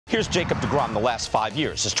Here's Jacob deGrom the last 5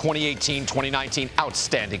 years. His 2018, 2019,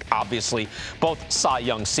 outstanding, obviously, both Cy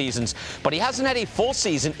Young seasons. But he hasn't had a full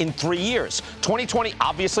season in 3 years. 2020,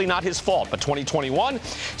 obviously not his fault, but 2021,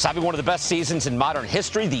 he's having one of the best seasons in modern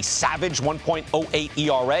history, the savage 1.08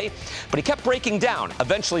 ERA. But he kept breaking down,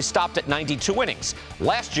 eventually stopped at 92 innings.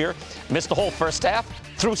 Last year, missed the whole first half,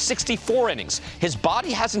 threw 64 innings. His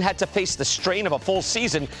body hasn't had to face the strain of a full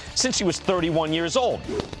season since he was 31 years old.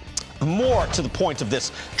 More to the point of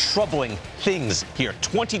this troubling things here.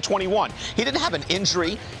 2021, he didn't have an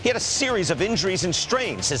injury. He had a series of injuries and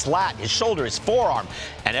strains. His lat, his shoulder, his forearm,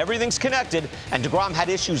 and everything's connected. And deGrom had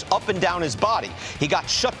issues up and down his body. He got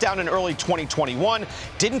shut down in early 2021,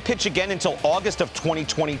 didn't pitch again until August of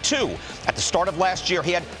 2022. At the start of last year,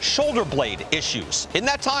 he had shoulder blade issues. In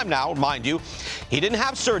that time now, mind you, he didn't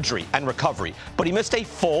have surgery and recovery, but he missed a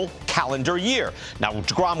full calendar year. Now,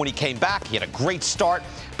 deGrom, when he came back, he had a great start,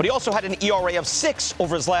 but he also had an ERA of 6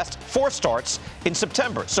 over his last 4 starts in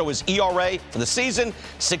September. So his ERA for the season,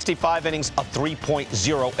 65 innings of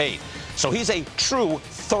 3.08. So he's a true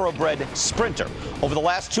thoroughbred sprinter. Over the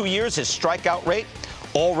last 2 years, his strikeout rate,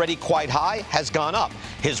 already quite high, has gone up.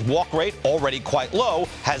 His walk rate, already quite low,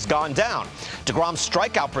 has gone down. deGrom's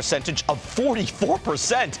strikeout percentage of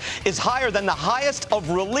 44% is higher than the highest of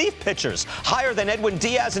relief pitchers, higher than Edwin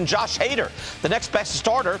Diaz and Josh Hader. The next best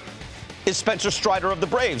starter is Spencer Strider of the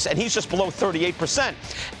Braves, and he's just below 38%.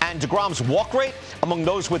 And deGrom's walk rate among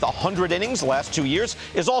those with 100 innings the last 2 years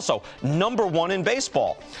is also #1 in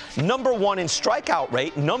baseball. #1 in strikeout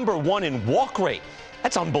rate, #1 in walk rate.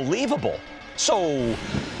 That's unbelievable. So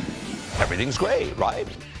everything's great, right?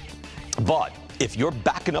 But if you're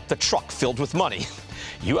backing up the truck filled with money,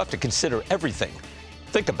 you have to consider everything.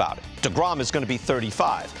 Think about it. deGrom is going to be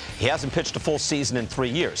 35. He hasn't pitched a full season in 3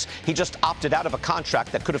 years. He just opted out of a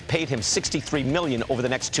contract that could have paid him $63 million over the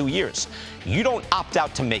next 2 years. You don't opt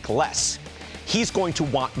out to make less. He's going to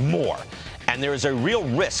want more. And there is a real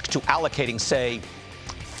risk to allocating, say,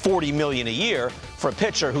 $40 million a year for a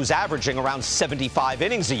pitcher who's averaging around 75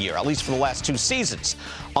 innings a year, at least for the last 2 seasons.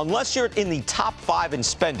 Unless you're in the top 5 in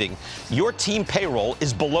spending, your team payroll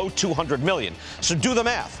is below $200 million. So do the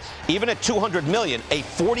math. Even at $200 million, a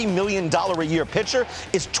 $40 million a year pitcher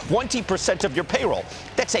is 20% of your payroll.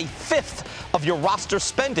 That's a fifth of your roster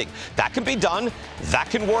spending. That can be done. That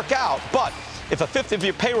can work out. But if a fifth of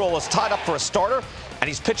your payroll is tied up for a starter and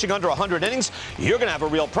he's pitching under 100 innings, you're going to have a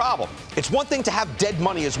real problem. It's one thing to have dead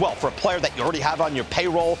money as well for a player that you already have on your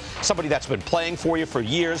payroll, somebody that's been playing for you for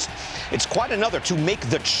years. It's quite another to make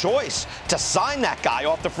the choice to sign that guy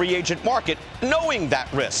off the free agent market, knowing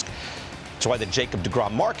that risk. That's why the Jacob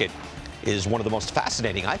deGrom market is one of the most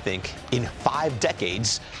fascinating, I think, in 5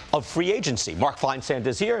 decades of free agency. Mark Feinsand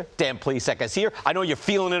is here. Dan Plesac is here. I know you're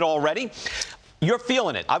feeling it already. You're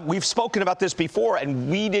feeling it. We've spoken about this before,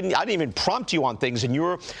 and I didn't even prompt you on things,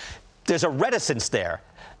 and there's a reticence there,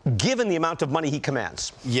 given the amount of money he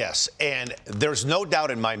commands. Yes, and there's no doubt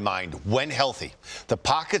in my mind, when healthy, the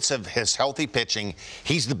pockets of his healthy pitching,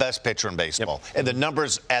 he's the best pitcher in baseball. Yep. And the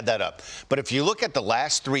numbers add that up. But if you look at the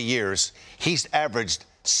last 3 years, he's averaged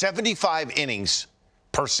 75 innings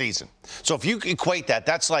per season. So if you equate that,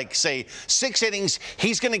 that's like, say, 6 innings.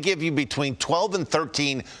 He's going to give you between 12 and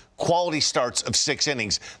 13 quality starts of 6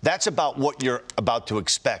 innings. That's about what you're about to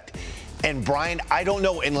expect. And, Brian, I don't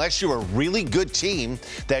know, unless you're a really good team,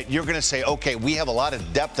 that you're going to say, okay, we have a lot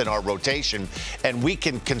of depth in our rotation, and we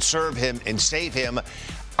can conserve him and save him.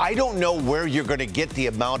 I don't know where you're going to get the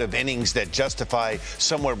amount of innings that justify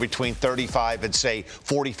somewhere between $35 and, say,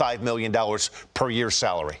 $45 million per year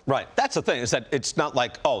salary. Right. That's the thing, is that it's not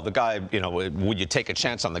like, oh, the guy, would you take a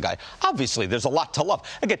chance on the guy? Obviously, there's a lot to love.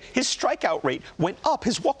 Again, his strikeout rate went up.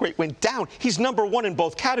 His walk rate went down. He's #1 in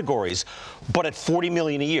both categories. But at $40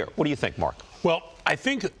 million a year, what do you think, Mark? Well, I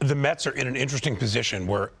think the Mets are in an interesting position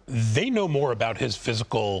where they know more about his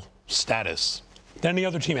physical status than any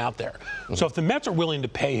other team out there. Mm-hmm. So if the Mets are willing to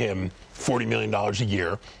pay him $40 million a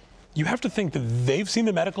year, you have to think that they've seen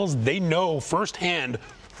the medicals. They know firsthand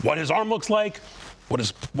what his arm looks like, what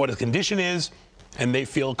his condition is, and they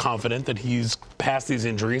feel confident that he's past these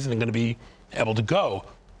injuries and going to be able to go.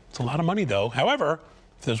 It's a lot of money, though. However,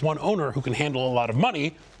 if there's one owner who can handle a lot of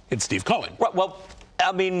money, it's Steve Cohen. Right, well,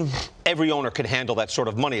 I mean, every owner can handle that sort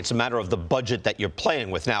of money. It's a matter of the budget that you're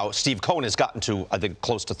playing with. Now, Steve Cohen has gotten to, I think,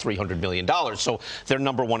 close to $300 million, so they're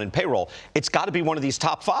 #1 in payroll. It's got to be one of these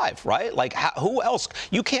top 5, right? Like, who else?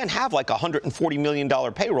 You can't have like $140 million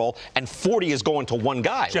payroll and 40 is going to one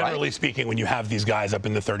guy, Generally right? speaking, when you have these guys up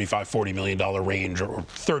in the $35-40 million range or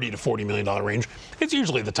 $30 to $40 million range, it's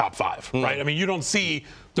usually the top 5, right? I mean, you don't see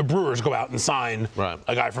the Brewers go out and sign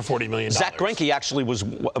a guy for $40 million. Zach Greinke actually was,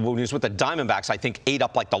 when he was with the Diamondbacks, I think ate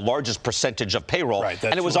up like the largest percentage of payroll,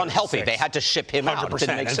 and it was unhealthy. They had to ship him out. It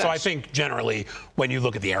didn't make sense. So I think generally when you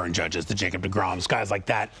look at the Aaron Judges, the Jacob deGrom's, guys like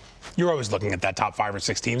that, you're always looking at that top 5 or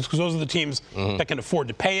 6 teams because those are the teams that can afford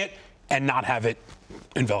to pay it and not have it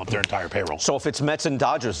envelop their entire payroll. So if it's Mets and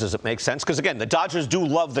Dodgers, does it make sense? Because, again, the Dodgers do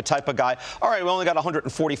love the type of guy. All right, we only got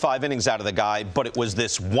 145 innings out of the guy, but it was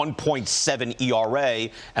this 1.7 ERA,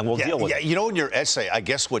 and we'll deal with it. You know, in your essay, I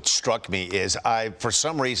guess what struck me is for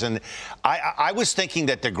some reason, I was thinking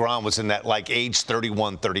that deGrom was in that, like, age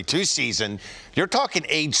 31, 32 season. You're talking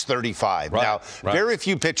age 35. Now, very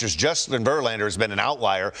few pitchers. Justin Verlander has been an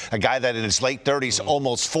outlier, a guy that in his late 30s,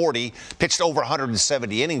 almost 40, pitched over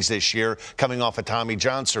 170 innings this year, coming off a Tommy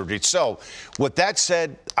John surgery. So, with that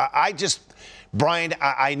said, Brian,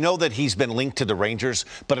 I know that he's been linked to the Rangers,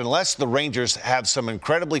 but unless the Rangers have some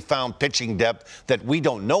incredibly found pitching depth that we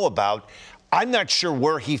don't know about, I'm not sure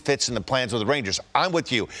where he fits in the plans with the Rangers. I'm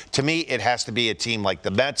with you. To me, it has to be a team like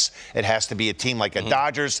the Mets. It has to be a team like a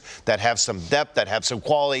Dodgers that have some depth, that have some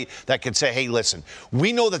quality, that can say, hey, listen,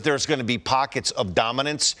 we know that there's going to be pockets of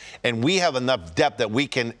dominance, and we have enough depth that we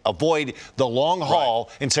can avoid the long haul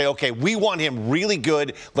and say, okay, we want him really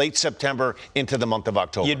good late September into the month of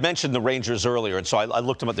October. You'd mentioned the Rangers earlier, and so I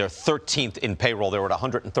looked them up. They're 13th in payroll. They were at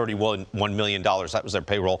 $131 million. That was their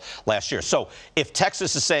payroll last year. So if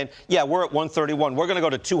Texas is saying, yeah, we're at 131, we're going to go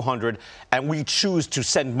to 200, and we choose to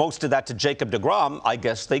send most of that to Jacob deGrom, I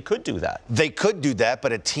guess they could do that. They could do that,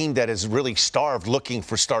 but a team that is really starved looking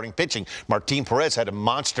for starting pitching. Martin Perez had a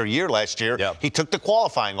monster year last year. He took the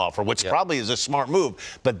qualifying offer, which probably is a smart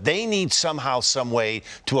move, but they need somehow, some way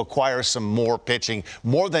to acquire some more pitching,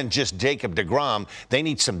 more than just Jacob deGrom. They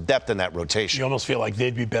need some depth in that rotation. You almost feel like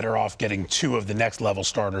they'd be better off getting 2 of the next level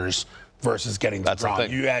starters versus getting deGrom.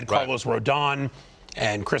 You add Carlos Rodon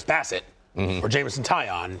and Chris Bassett. Or Jameson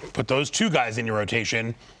Taillon, put those 2 guys in your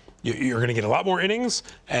rotation, you're going to get a lot more innings,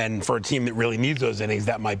 and for a team that really needs those innings,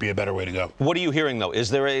 that might be a better way to go. What are you hearing, though? Is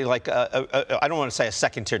there I don't want to say a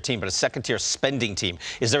second-tier team, but a second-tier spending team?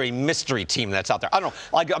 Is there a mystery team that's out there? I don't know.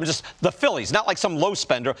 Like, I'm just the Phillies, not like some low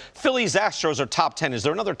spender. Phillies, Astros are top 10. Is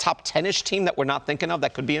there another top 10-ish team that we're not thinking of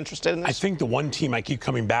that could be interested in this? I think the one team I keep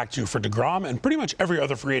coming back to for deGrom and pretty much every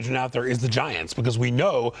other free agent out there is the Giants, because we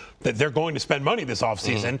know that they're going to spend money this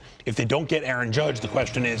offseason. If they don't get Aaron Judge, the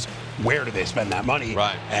question is, where do they spend that money?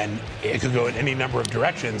 And it could go in any number of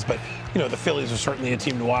directions, but you know, the Phillies are certainly a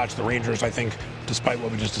team to watch. The Rangers, I think, despite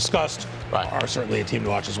what we just discussed, are certainly a team to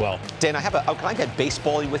watch as well. Dan, can I get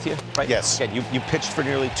baseball-y with you? Yes. Again, you pitched for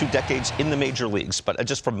nearly 2 decades in the major leagues, but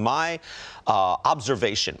just from my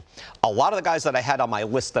observation, a lot of the guys that I had on my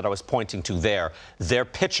list that I was pointing to there, they're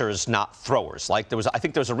pitchers, not throwers. Like I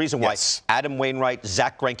think there's a reason why Adam Wainwright,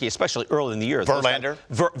 Zach Greinke, especially early in the year. Verlander.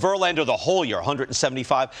 Verlander the whole year,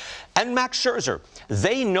 175. And Max Scherzer.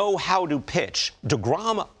 They know how to pitch.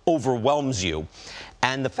 deGrom overwhelms you.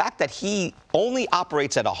 And the fact that he only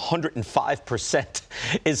operates at 105%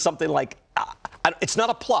 is something like, it's not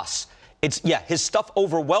a plus. His stuff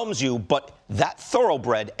overwhelms you, but that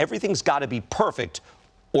thoroughbred, everything's got to be perfect,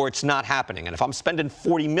 or it's not happening. And if I'm spending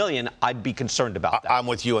 $40 million, I'd be concerned about that. I'm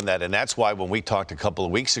with you on that, and that's why when we talked a couple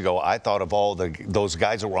of weeks ago, I thought of all those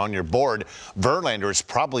guys that were on your board, Verlander is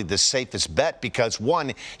probably the safest bet because,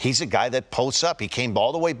 one, he's a guy that posts up. He came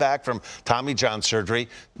all the way back from Tommy John surgery,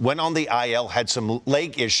 went on the IL, had some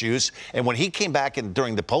leg issues, and when he came back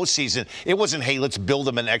during the postseason, it wasn't, hey, let's build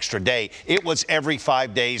him an extra day. It was every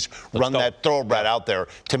 5 days, run that thoroughbred out there.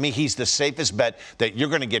 To me, he's the safest bet that you're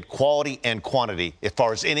going to get quality and quantity as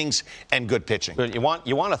far as innings and good pitching. You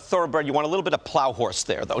want a thoroughbred. You want a little bit of plow horse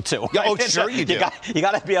there, though, too. Yeah, oh, sure you do. You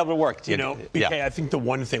got to be able to work. You know, BK, I think the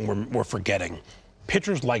one thing we're forgetting,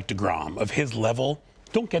 pitchers like deGrom of his level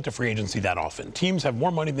don't get to free agency that often. Teams have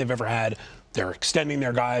more money than they've ever had. They're extending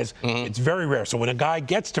their guys. It's very rare. So when a guy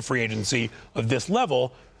gets to free agency of this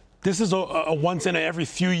level, this is a once in every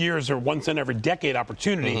few years or once in every decade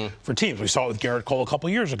opportunity for teams. We saw it with Garrett Cole a couple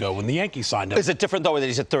years ago when the Yankees signed him. Is it different, though, that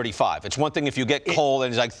he's at 35? It's one thing if you get Cole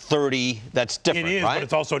and he's like 30, that's different, It is, right? but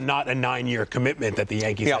it's also not a 9-year commitment that the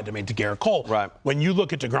Yankees had to make to Garrett Cole. Right. When you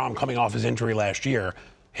look at deGrom coming off his injury last year,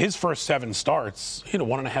 his first 7 starts,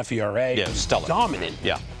 1.5 ERA. Yeah, stellar. Dominant.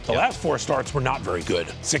 Yeah. The last 4 starts were not very good.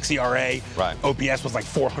 6 ERA. Right. OPS was like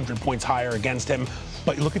 400 points higher against him.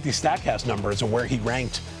 But you look at these StatCast numbers and where he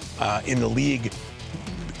ranked in the league,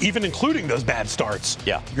 even including those bad starts.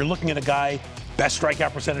 Yeah. You're looking at a guy, best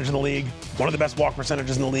strikeout percentage in the league, one of the best walk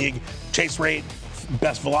percentages in the league, chase rate,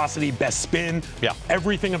 best velocity, best spin. Yeah.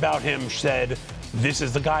 Everything about him said, this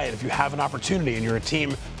is the guy. And if you have an opportunity and you're a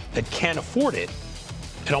team that can't afford it,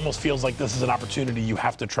 it almost feels like this is an opportunity you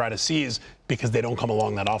have to try to seize because they don't come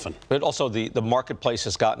along that often. But also the marketplace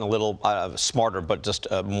has gotten a little smarter, but just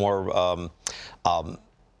more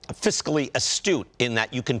fiscally astute in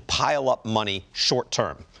that you can pile up money short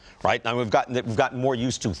term. Right now we've gotten more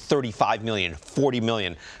used to $35 million, $40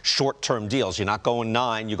 million short-term deals. You're not going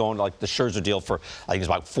 9, you're going like the Scherzer deal for I think it's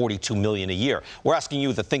about $42 million a year. We're asking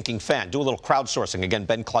you, the thinking fan, do a little crowdsourcing. Again,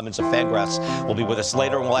 Ben Clemens of Fangraphs will be with us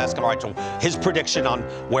later, and we'll ask him, all right, so his prediction on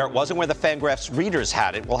where it was and where the Fangraphs readers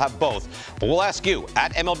had it. We'll have both, but we'll ask you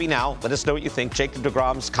at MLB Now. Let us know what you think. Jacob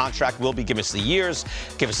deGrom's contract will be. Give us the years,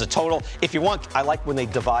 give us the total. If you want, I like when they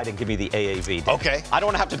divide and give me the AAV. Okay. I don't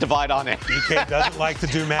want to have to divide on it. DK doesn't like to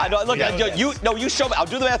do math. Look, you show me. I'll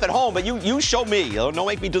do the math at home, but you show me. Don't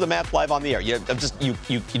make me do the math live on the air. You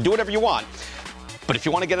do whatever you want. But if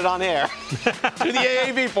you want to get it on air, do the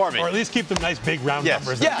AAV for me. Or at least keep them nice big round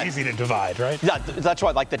numbers that are easy to divide, right? Yeah, that's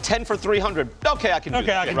right. Like the 10 for 300. Okay, I can do that.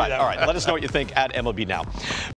 Okay, I can do that. All right, let us know what you think at MLB Now.